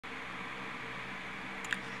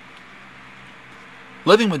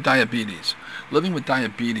Living with diabetes. Living with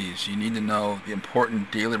diabetes, you need to know the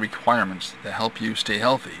important daily requirements that help you stay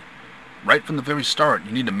healthy. Right from the very start,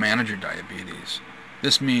 you need to manage your diabetes.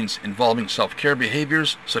 This means involving self-care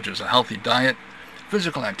behaviors such as a healthy diet,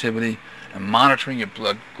 physical activity, and monitoring your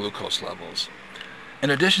blood glucose levels. In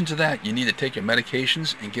addition to that, you need to take your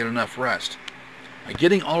medications and get enough rest. By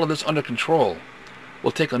getting all of this under control will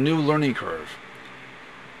take a new learning curve.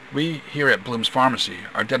 We here at Bloom's Pharmacy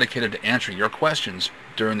are dedicated to answering your questions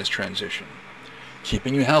during this transition.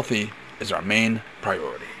 Keeping you healthy is our main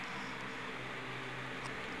priority.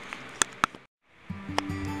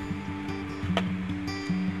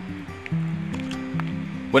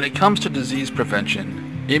 When it comes to disease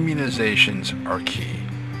prevention, immunizations are key.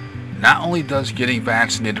 Not only does getting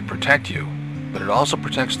vaccinated protect you, but it also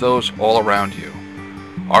protects those all around you.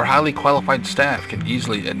 Our highly qualified staff can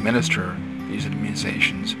easily administer these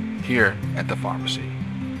immunizations here at the pharmacy.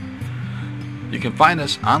 You can find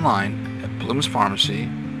us online at Bloom's Pharmacy.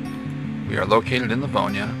 We are located in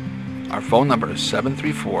Livonia. Our phone number is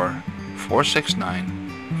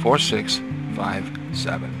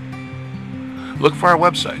 734-469-4657. Look for our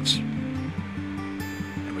websites,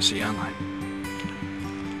 and we'll see you online.